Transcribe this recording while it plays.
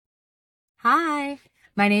Hi,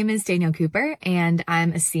 my name is Danielle Cooper, and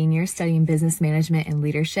I'm a senior studying business management and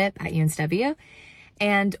leadership at UNSW.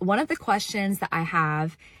 And one of the questions that I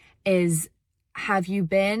is, have you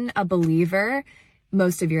been a believer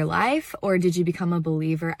most of your life, or did you become a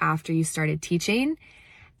believer after you started teaching?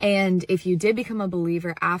 And if you did become a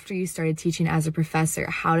believer after you started teaching as a professor,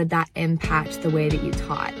 how did that impact the way that you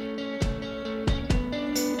taught?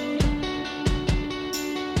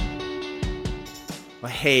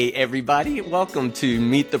 Well, hey, everybody. Welcome to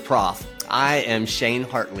Meet the Prof. I am Shane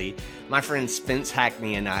Hartley. My friend Spence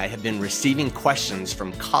Hackney and I have been receiving questions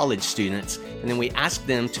from college students, and then we ask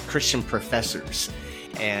them to Christian professors.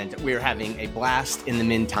 And we're having a blast in the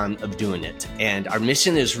meantime of doing it. And our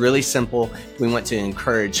mission is really simple. We want to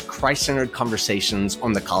encourage Christ-centered conversations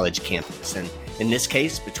on the college campus, and in this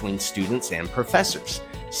case, between students and professors.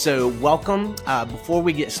 So welcome. Before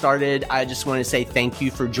we get started, I just want to say thank you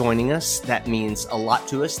for joining us. That means a lot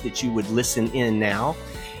to us that you would listen in now.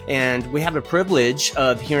 And we have a privilege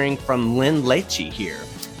of hearing from Lecci here.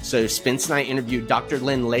 So Spence and I interviewed Dr.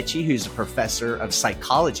 Lecci, who's a professor of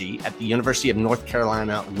psychology at the University of North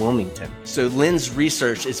Carolina, Wilmington. So Lynn's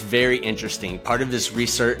research is very interesting. Part of his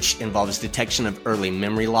research involves detection of early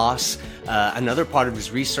memory loss. Another part of his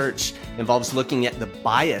research involves looking at the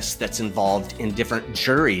bias that's involved in different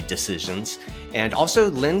jury decisions. And also,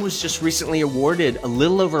 Lynn was just recently awarded a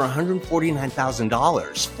little over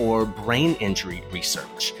 $149,000 for brain injury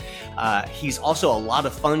research. He's also a lot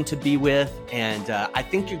of fun to be with, and I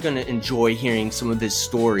think you're going to enjoy hearing some of his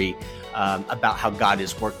story about how God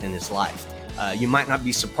has worked in his life. You might not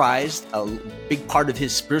be surprised. A big part of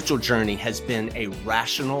his spiritual journey has been a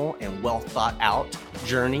rational and well thought out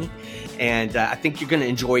journey. And I think you're going to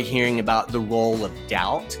enjoy hearing about the role of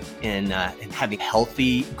doubt in having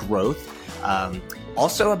healthy growth.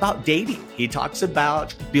 Also about dating. He talks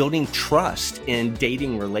about building trust in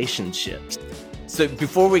dating relationships. So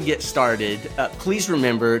before we get started, please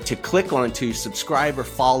remember to click on to subscribe or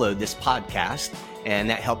follow this podcast, and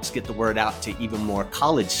that helps get the word out to even more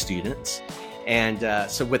college students.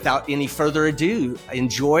 And so without any further ado,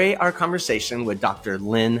 enjoy our conversation with Dr.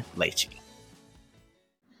 Lecci.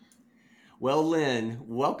 Well, Lynn,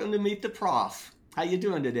 welcome to Meet the Prof. How you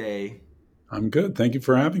doing today? I'm good. Thank you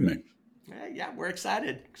for having me. Yeah, we're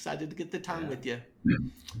excited to get the time with you.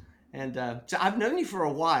 And so I've known you for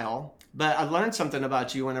a while, but I learned something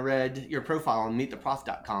about you when I read your profile on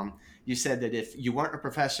meettheprof.com. You said that if you weren't a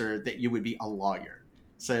professor, that you would be a lawyer.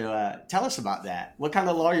 So tell us about that. What kind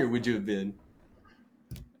of lawyer would you have been?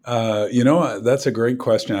 That's a great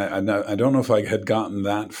question. I don't know if I had gotten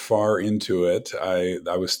that far into it. I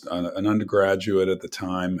was an undergraduate at the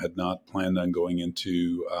time, had not planned on going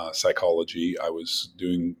into psychology. I was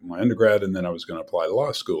doing my undergrad, and then I was going to apply to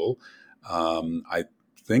law school. I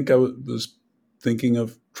think I was thinking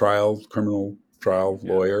of criminal trial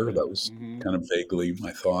lawyer. That was kind of vaguely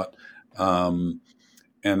my thought. And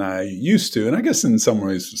I used to, and I guess in some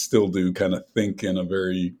ways still do, kind of think in a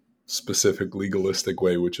very specific legalistic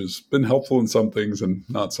way, which has been helpful in some things and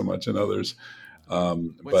not so much in others.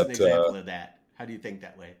 What's an example of that? How do you think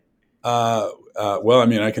that way? Well, I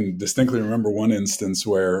mean, I can distinctly remember one instance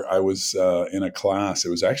where I was in a class. It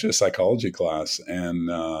was actually a psychology class, and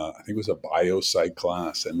I think it was a biopsych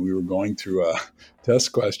class, and we were going through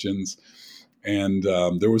test questions. And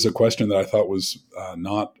there was a question that I thought was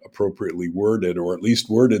not appropriately worded, or at least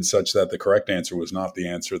worded such that the correct answer was not the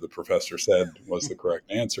answer the professor said was the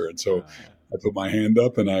correct answer. And so I put my hand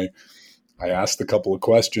up and I asked a couple of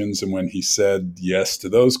questions. And when he said yes to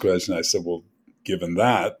those questions, I said, well, given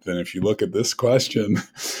that, then if you look at this question,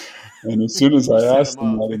 and as soon as I asked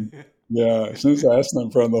him, as soon as I asked him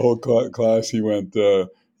in front of the whole class, he went,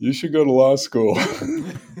 you should go to law school.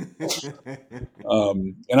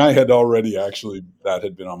 And I had already that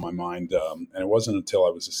had been on my mind. And it wasn't until I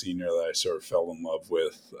was a senior that I sort of fell in love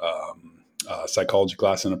with a psychology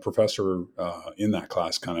class. And a professor in that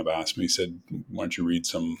class kind of asked me, he said, why don't you read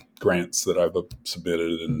some grants that I've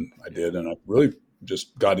submitted? And I did. And I really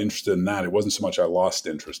just got interested in that. It wasn't so much I lost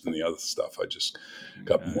interest in the other stuff. I just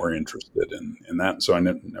got more interested in that. And so I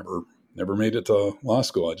never made it to law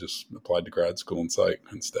school. I just applied to grad school in psych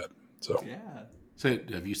instead. So So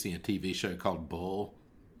have you seen a TV show called Bull,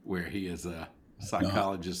 where he is a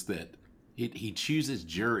psychologist that he chooses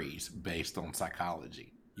juries based on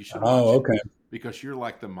psychology? You should watch it, because you're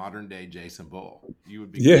like the modern day Jason Bull. You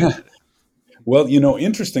would be good. Well,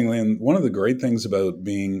 interestingly, and one of the great things about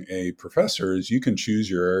being a professor is you can choose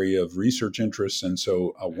your area of research interests. And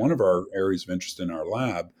so one of our areas of interest in our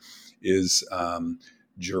lab is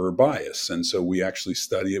juror bias. And so we actually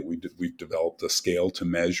study it. We've developed a scale to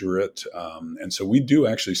measure it. And so we do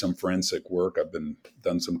actually some forensic work. I've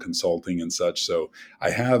done some consulting and such. So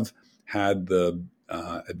I have had the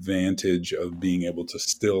advantage of being able to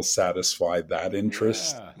still satisfy that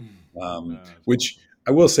interest, which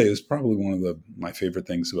I will say is probably one of my favorite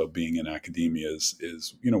things about being in academia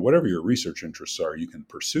is whatever your research interests are, you can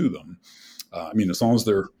pursue them. As long as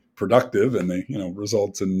they're productive and they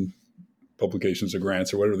result in publications or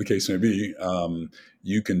grants or whatever the case may be,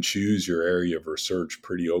 you can choose your area of research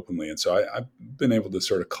pretty openly. And so I've been able to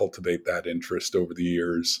sort of cultivate that interest over the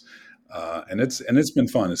years, and it's been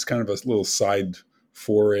fun. It's kind of a little side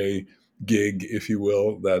foray gig, if you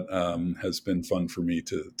will, that has been fun for me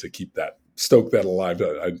to stoke that alive.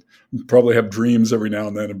 I probably have dreams every now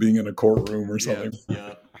and then of being in a courtroom or something.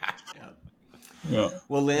 Yeah.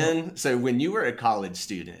 Well, Lynn, so when you were a college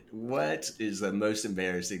student, what is the most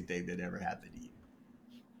embarrassing thing that ever happened to you?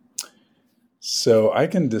 So I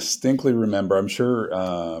can distinctly remember, I'm sure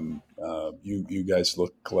you guys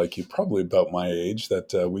look like you're probably about my age,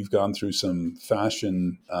 that we've gone through some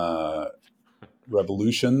fashion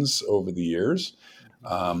revolutions over the years.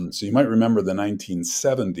 So you might remember the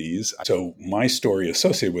 1970s. So my story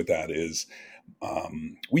associated with that is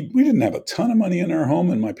we didn't have a ton of money in our home,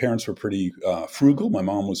 and my parents were pretty frugal. My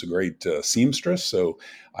mom was a great seamstress. So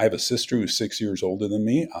I have a sister who's 6 years older than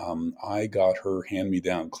me. I got her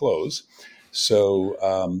hand-me-down clothes.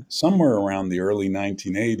 So somewhere around the early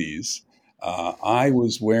 1980s, I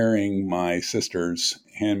was wearing my sister's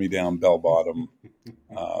hand-me-down bell-bottom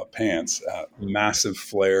pants, massive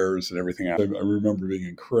flares and everything. I remember being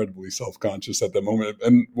incredibly self-conscious at that moment.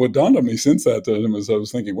 And what dawned on me since that time is I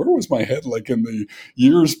was thinking, where was my head like in the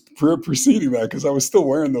years preceding that? Because I was still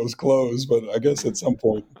wearing those clothes. But I guess at some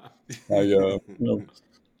point,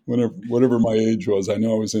 whatever my age was, I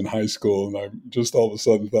know I was in high school, and I just all of a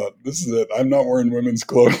sudden thought, this is it. I'm not wearing women's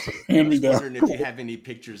clothes. Hand me down. I was wondering if you have any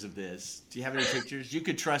pictures of this. Do you have any pictures? You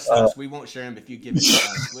could trust us. We won't share them if you give it to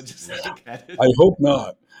us. We'll just look at it. I hope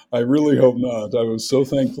not. I really hope not. I was so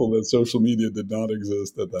thankful that social media did not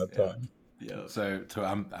exist at that time. Yeah. So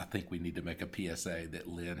I think we need to make a PSA that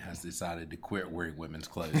Lynn has decided to quit wearing women's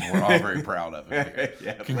clothes. We're all very proud of him.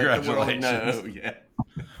 Yeah, congratulations. Yeah.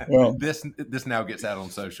 Well, this now gets out on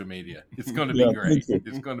social media. It's going to be great.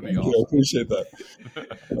 It's going to be awesome. I appreciate that.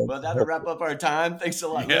 Well, that'll wrap up our time. Thanks a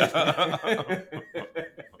lot. Yeah.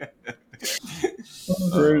 That's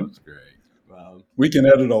great. Wow. We can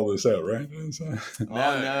edit all this out, right?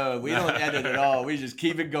 No, we don't edit at all. We just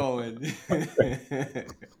keep it going.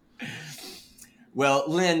 Well,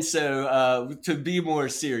 Lynn, so to be more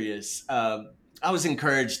serious, I was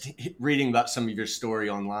encouraged reading about some of your story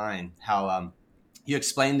online, how you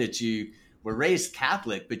explained that you were raised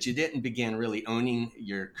Catholic, but you didn't begin really owning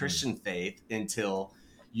your Christian faith until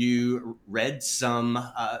you read some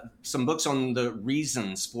books on the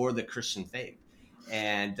reasons for the Christian faith.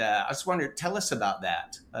 And I just wondered, tell us about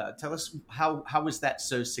that. Tell us how was that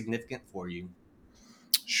so significant for you?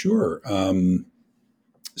 Sure.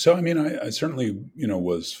 So, I certainly,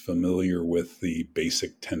 was familiar with the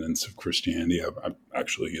basic tenets of Christianity. I've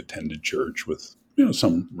actually attended church with,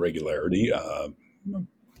 some regularity. At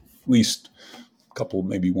least a couple,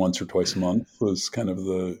 maybe once or twice a month was kind of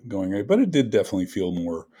the going rate. But it did definitely feel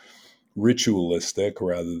more ritualistic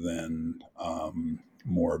rather than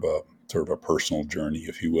more of a sort of a personal journey,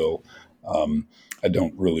 if you will. I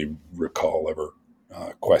don't really recall ever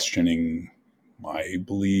questioning my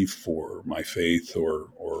belief or my faith or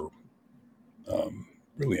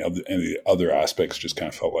really any other aspects. Just kind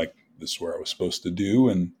of felt like this is where I was supposed to do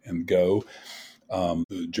and go.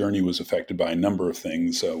 The journey was affected by a number of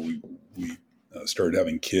things. We started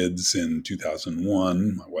having kids in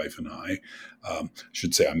 2001, my wife and I.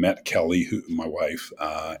 Should say I met Kelly, my wife,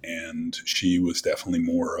 and she was definitely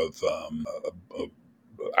more of a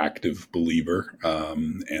active believer,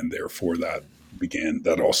 and therefore that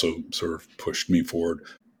also sort of pushed me forward.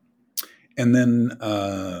 And then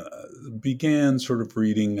began sort of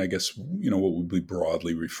reading, I guess, what would be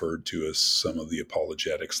broadly referred to as some of the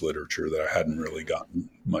apologetics literature that I hadn't really gotten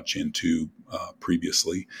much into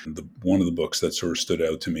previously. One of the books that sort of stood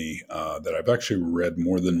out to me that I've actually read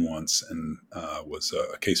more than once and was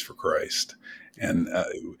A Case for Christ. And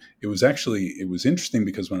it was interesting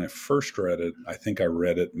because when I first read it, I think I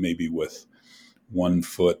read it maybe with one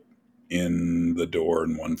foot in the door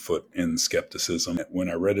and one foot in skepticism. When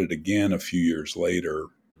I read it again a few years later,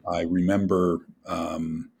 I remember,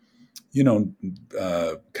 kind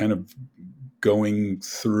of going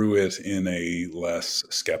through it in a less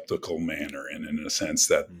skeptical manner, and in a sense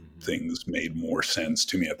that things made more sense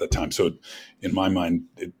to me at the time. So in my mind,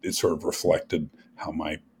 it sort of reflected how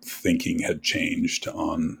my thinking had changed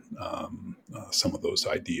on some of those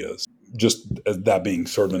ideas. Just that being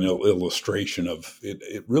sort of an illustration of it,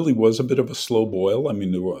 it really was a bit of a slow boil. I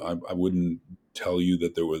mean, I wouldn't tell you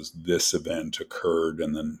that there was this event occurred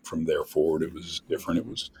and then from there forward it was different. It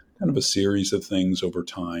was kind of a series of things over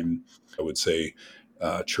time. I would say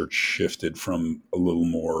church shifted from a little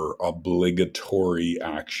more obligatory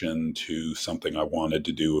action to something I wanted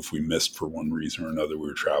to do if we missed for one reason or another. We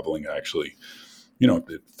were traveling. Actually,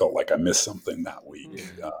 it felt like I missed something that week.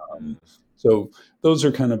 So those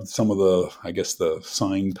are kind of some of the, I guess, the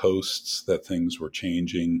signposts that things were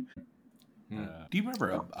changing. Do you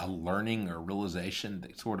remember a learning or realization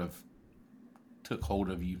that sort of took hold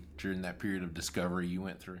of you during that period of discovery you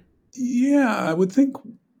went through? Yeah, I would think,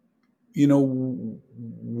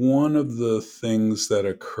 one of the things that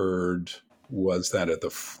occurred was that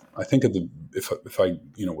if I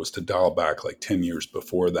was to dial back like 10 years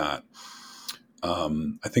before that,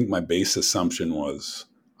 I think my base assumption was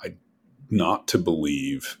not to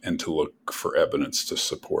believe and to look for evidence to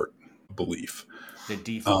support belief. The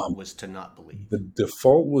default was to not believe. The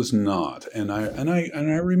default was not, and I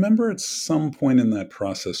remember at some point in that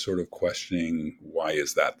process sort of questioning, why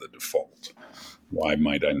is that the default? Why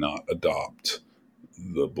might I not adopt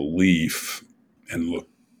the belief and look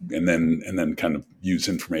and then kind of use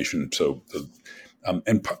information? So, I'll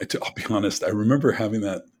be honest, I remember having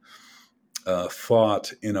that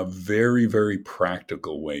thought in a very, very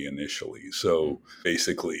practical way initially. So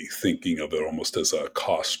basically thinking of it almost as a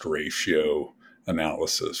cost ratio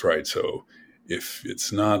analysis, right? So if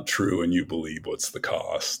it's not true and you believe, what's the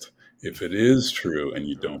cost? If it is true and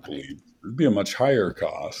you don't believe, it'd be a much higher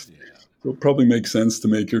cost. Yeah. So it probably makes sense to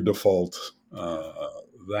make your default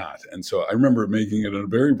that. And so I remember making it a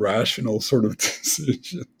very rational sort of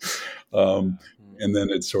decision. And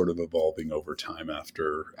then it's sort of evolving over time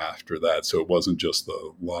after that. So it wasn't just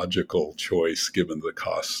the logical choice given the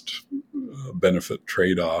cost benefit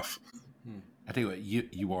trade-off. I tell you what,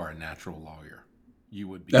 you are a natural lawyer. You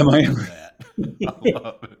would be. Am I? That. I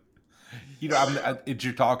love it. As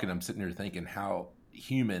you're talking, I'm sitting there thinking how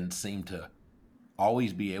humans seem to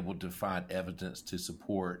always be able to find evidence to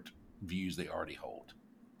support views they already hold.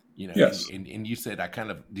 Yes. And you said I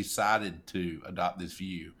kind of decided to adopt this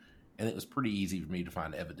view. And it was pretty easy for me to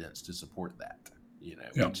find evidence to support that,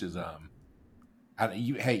 which is,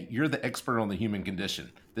 you're the expert on the human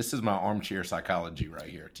condition. This is my armchair psychology right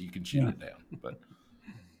here. So you can shoot it down. But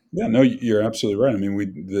yeah, no, you're absolutely right. I mean,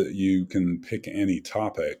 you can pick any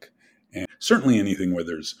topic, and certainly anything where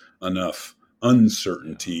there's enough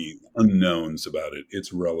uncertainty, unknowns about it,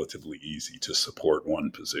 it's relatively easy to support one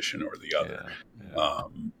position or the other.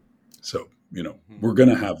 So, we're going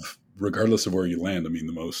to have, regardless of where you land, I mean,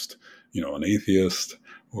 the most, an atheist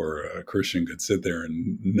or a Christian could sit there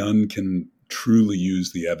and none can truly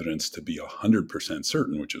use the evidence to be 100%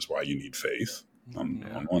 certain, which is why you need faith on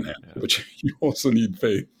one hand, but you also need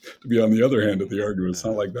faith to be on the other hand of the argument. It's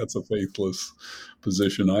not like that's a faithless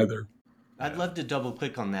position either. I'd love to double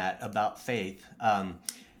click on that about faith.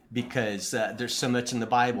 Because there's so much in the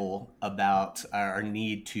Bible about our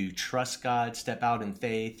need to trust God, step out in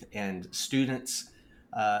faith, and students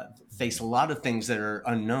face a lot of things that are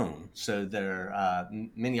unknown. So there are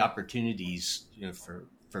many opportunities,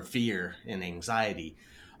 for fear and anxiety.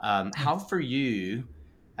 How for you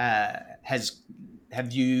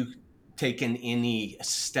have you taken any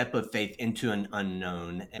step of faith into an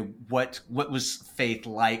unknown? And what was faith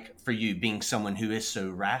like for you, being someone who is so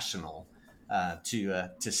rational? To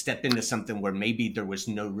step into something where maybe there was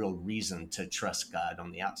no real reason to trust God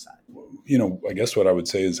on the outside? I guess what I would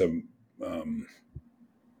say is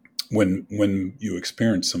when you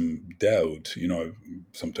experience some doubt, I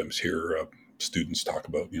sometimes hear students talk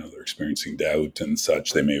about, they're experiencing doubt and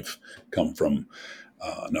such. They may have come from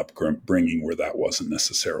an upbringing where that wasn't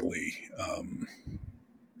necessarily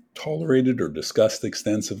tolerated or discussed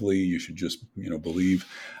extensively. You should just, believe.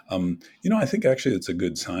 I think actually it's a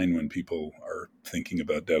good sign when people are thinking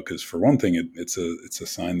about doubt, because for one thing, it's a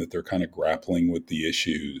sign that they're kind of grappling with the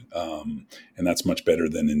issue, and that's much better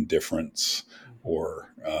than indifference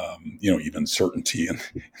or even certainty. And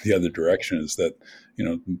the other direction is that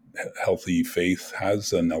healthy faith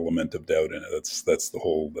has an element of doubt in it. That's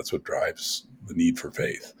what drives the need for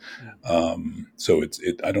faith. So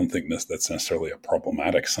I don't think that's necessarily a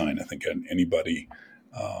problematic sign. I think anybody,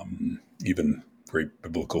 even great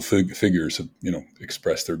biblical figures have,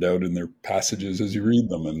 expressed their doubt in their passages as you read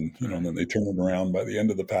them, and and then they turn it around by the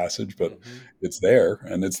end of the passage, but it's there,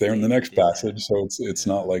 and it's there in the next passage, so it's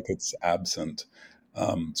not like it's absent.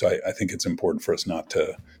 So I think it's important for us not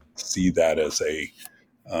to see that as a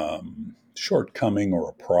shortcoming or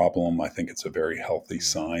a problem. I think it's a very healthy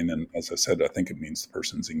sign, and as I said, I think it means the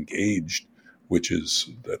person's engaged,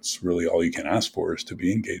 that's really all you can ask for, is to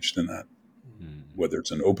be engaged in that. Whether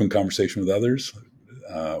it's an open conversation with others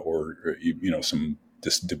or some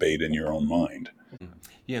debate in your own mind.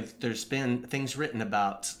 There's been things written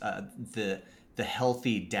about the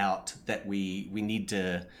healthy doubt that we need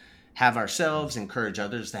to have ourselves, encourage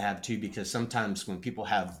others to have too, because sometimes when people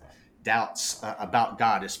have doubts about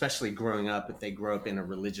God, especially growing up, if they grow up in a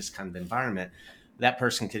religious kind of environment, that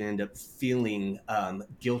person can end up feeling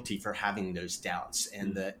guilty for having those doubts.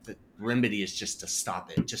 And the remedy is just to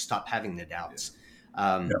stop it, just stop having the doubts.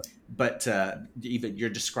 But even you're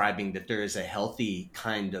describing that there is a healthy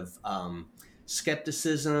kind of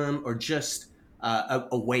skepticism, or just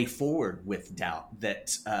a way forward with doubt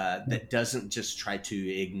that doesn't just try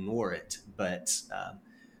to ignore it, but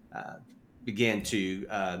begin to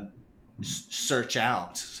search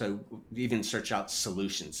out. So even search out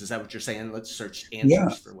solutions. Is that what you're saying? Let's search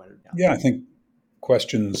answers for what are doubt. Yeah, I think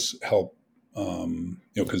questions help.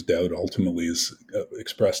 Because doubt ultimately is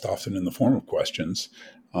expressed often in the form of questions.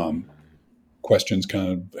 Questions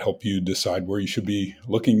kind of help you decide where you should be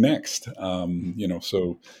looking next.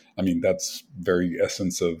 So I mean, that's very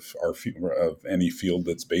essence of of any field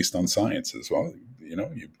that's based on science as well.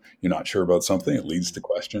 You're not sure about something, it leads to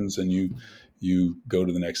questions, and you go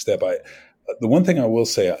to the next step. The one thing I will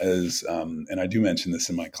say is, and I do mention this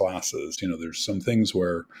in my classes, there's some things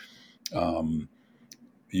where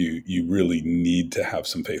you really need to have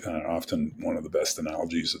some faith. And often one of the best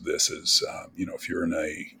analogies of this is, if you're in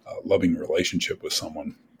a loving relationship with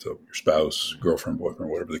someone, so your spouse, girlfriend, boyfriend,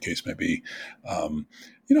 whatever the case may be, I'm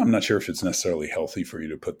not sure if it's necessarily healthy for you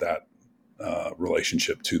to put that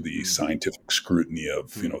relationship to the scientific scrutiny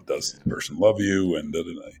of, does the person love you? And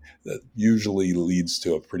that usually leads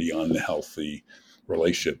to a pretty unhealthy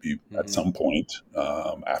relationship. At some point,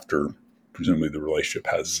 after presumably the relationship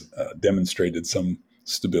has demonstrated some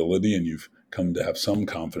stability and you've come to have some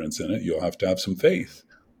confidence in it, you'll have to have some faith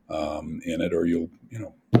in it, or you'll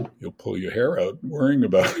pull your hair out worrying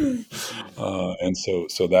about it. And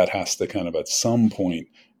so that has to kind of at some point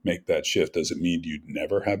make that shift. Does it mean you'd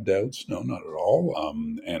never have doubts? No, not at all.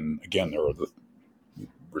 And again, there are the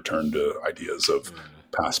return to ideas of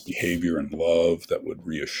past behavior and love that would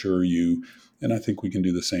reassure you. And I think we can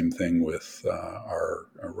do the same thing with our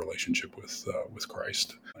relationship with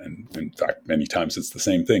Christ. And in fact, many times it's the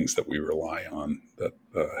same things that we rely on that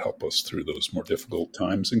help us through those more difficult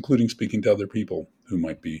times, including speaking to other people who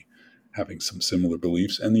might be having some similar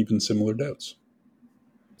beliefs and even similar doubts.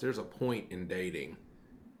 There's a point in dating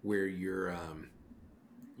where you're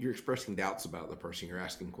expressing doubts about the person, you're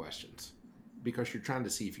asking questions because you're trying to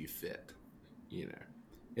see if you fit,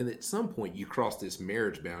 And at some point you cross this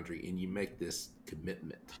marriage boundary and you make this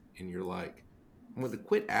commitment and you're like, I'm going to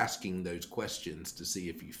quit asking those questions to see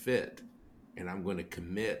if you fit, and I'm going to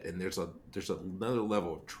commit. And there's another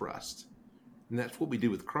level of trust. And that's what we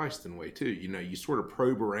do with Christ in a way too. You sort of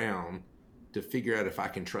probe around to figure out if I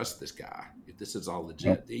can trust this guy, if this is all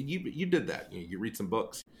legit. Yeah. You did that. You read some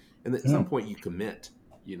books, and at some point you commit,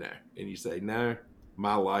 and you say, no,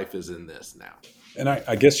 my life is in this now. And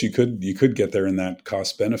I guess you could get there in that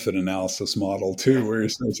cost benefit analysis model too, where you're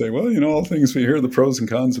going to say, well, all things we hear, the pros and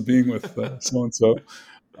cons of being with so and so,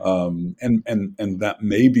 and that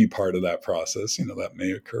may be part of that process. That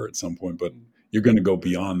may occur at some point, but you're going to go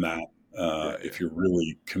beyond that if you're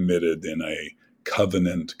really committed in a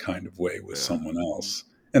covenant kind of way with someone else.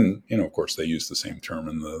 And of course, they use the same term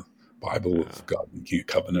in the Bible of God making a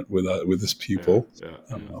covenant with His people,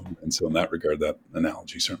 and so in that regard, that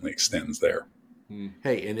analogy certainly extends there.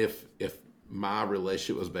 Hey, and if my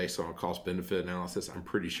relationship was based on a cost-benefit analysis, I'm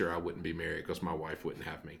pretty sure I wouldn't be married because my wife wouldn't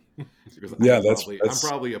have me. Because I'm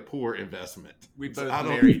probably a poor investment. We both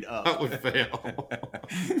married up. I would fail.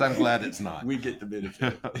 So I'm glad it's not. We get the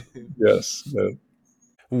benefit. Yes.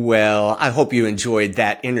 Well, I hope you enjoyed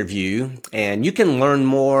that interview, and you can learn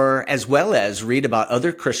more as well as read about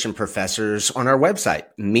other Christian professors on our website,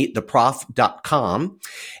 meettheprof.com,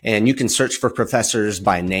 and you can search for professors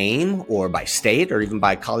by name or by state or even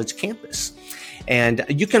by college campus. And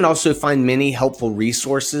you can also find many helpful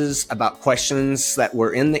resources about questions that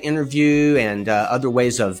were in the interview and other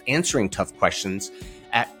ways of answering tough questions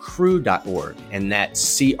at cru.org, and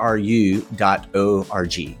that's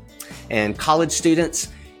cru.org. And college students,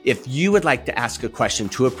 If you would like to ask a question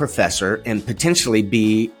to a professor and potentially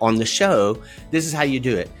be on the show, this is how you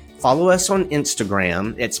do it. Follow us on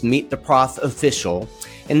Instagram. It's Meet the Prof Official.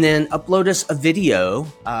 And then upload us a video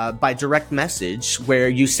by direct message where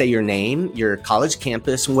you say your name, your college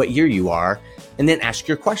campus, and what year you are, and then ask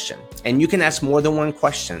your question. And you can ask more than one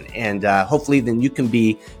question. And hopefully then you can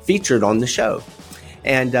be featured on the show.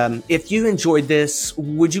 And if you enjoyed this,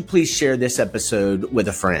 would you please share this episode with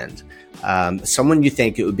a friend? Someone you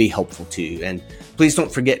think it would be helpful to. And please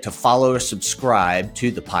don't forget to follow or subscribe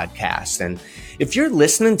to the podcast. And if you're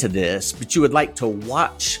listening to this, but you would like to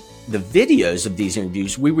watch the videos of these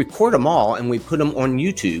interviews, we record them all and we put them on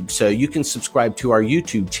YouTube. So you can subscribe to our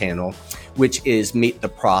YouTube channel, which is Meet the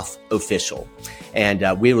Prof Official. And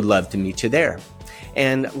we would love to meet you there.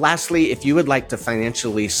 And lastly, if you would like to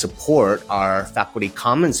financially support our Faculty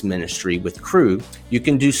Commons ministry with Cru, you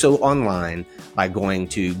can do so online by going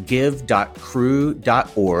to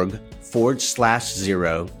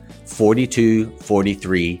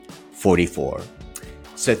give.cru.org/0424344.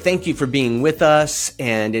 So thank you for being with us.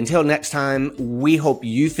 And until next time, we hope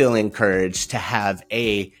you feel encouraged to have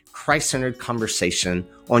a Christ-centered conversation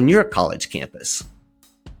on your college campus.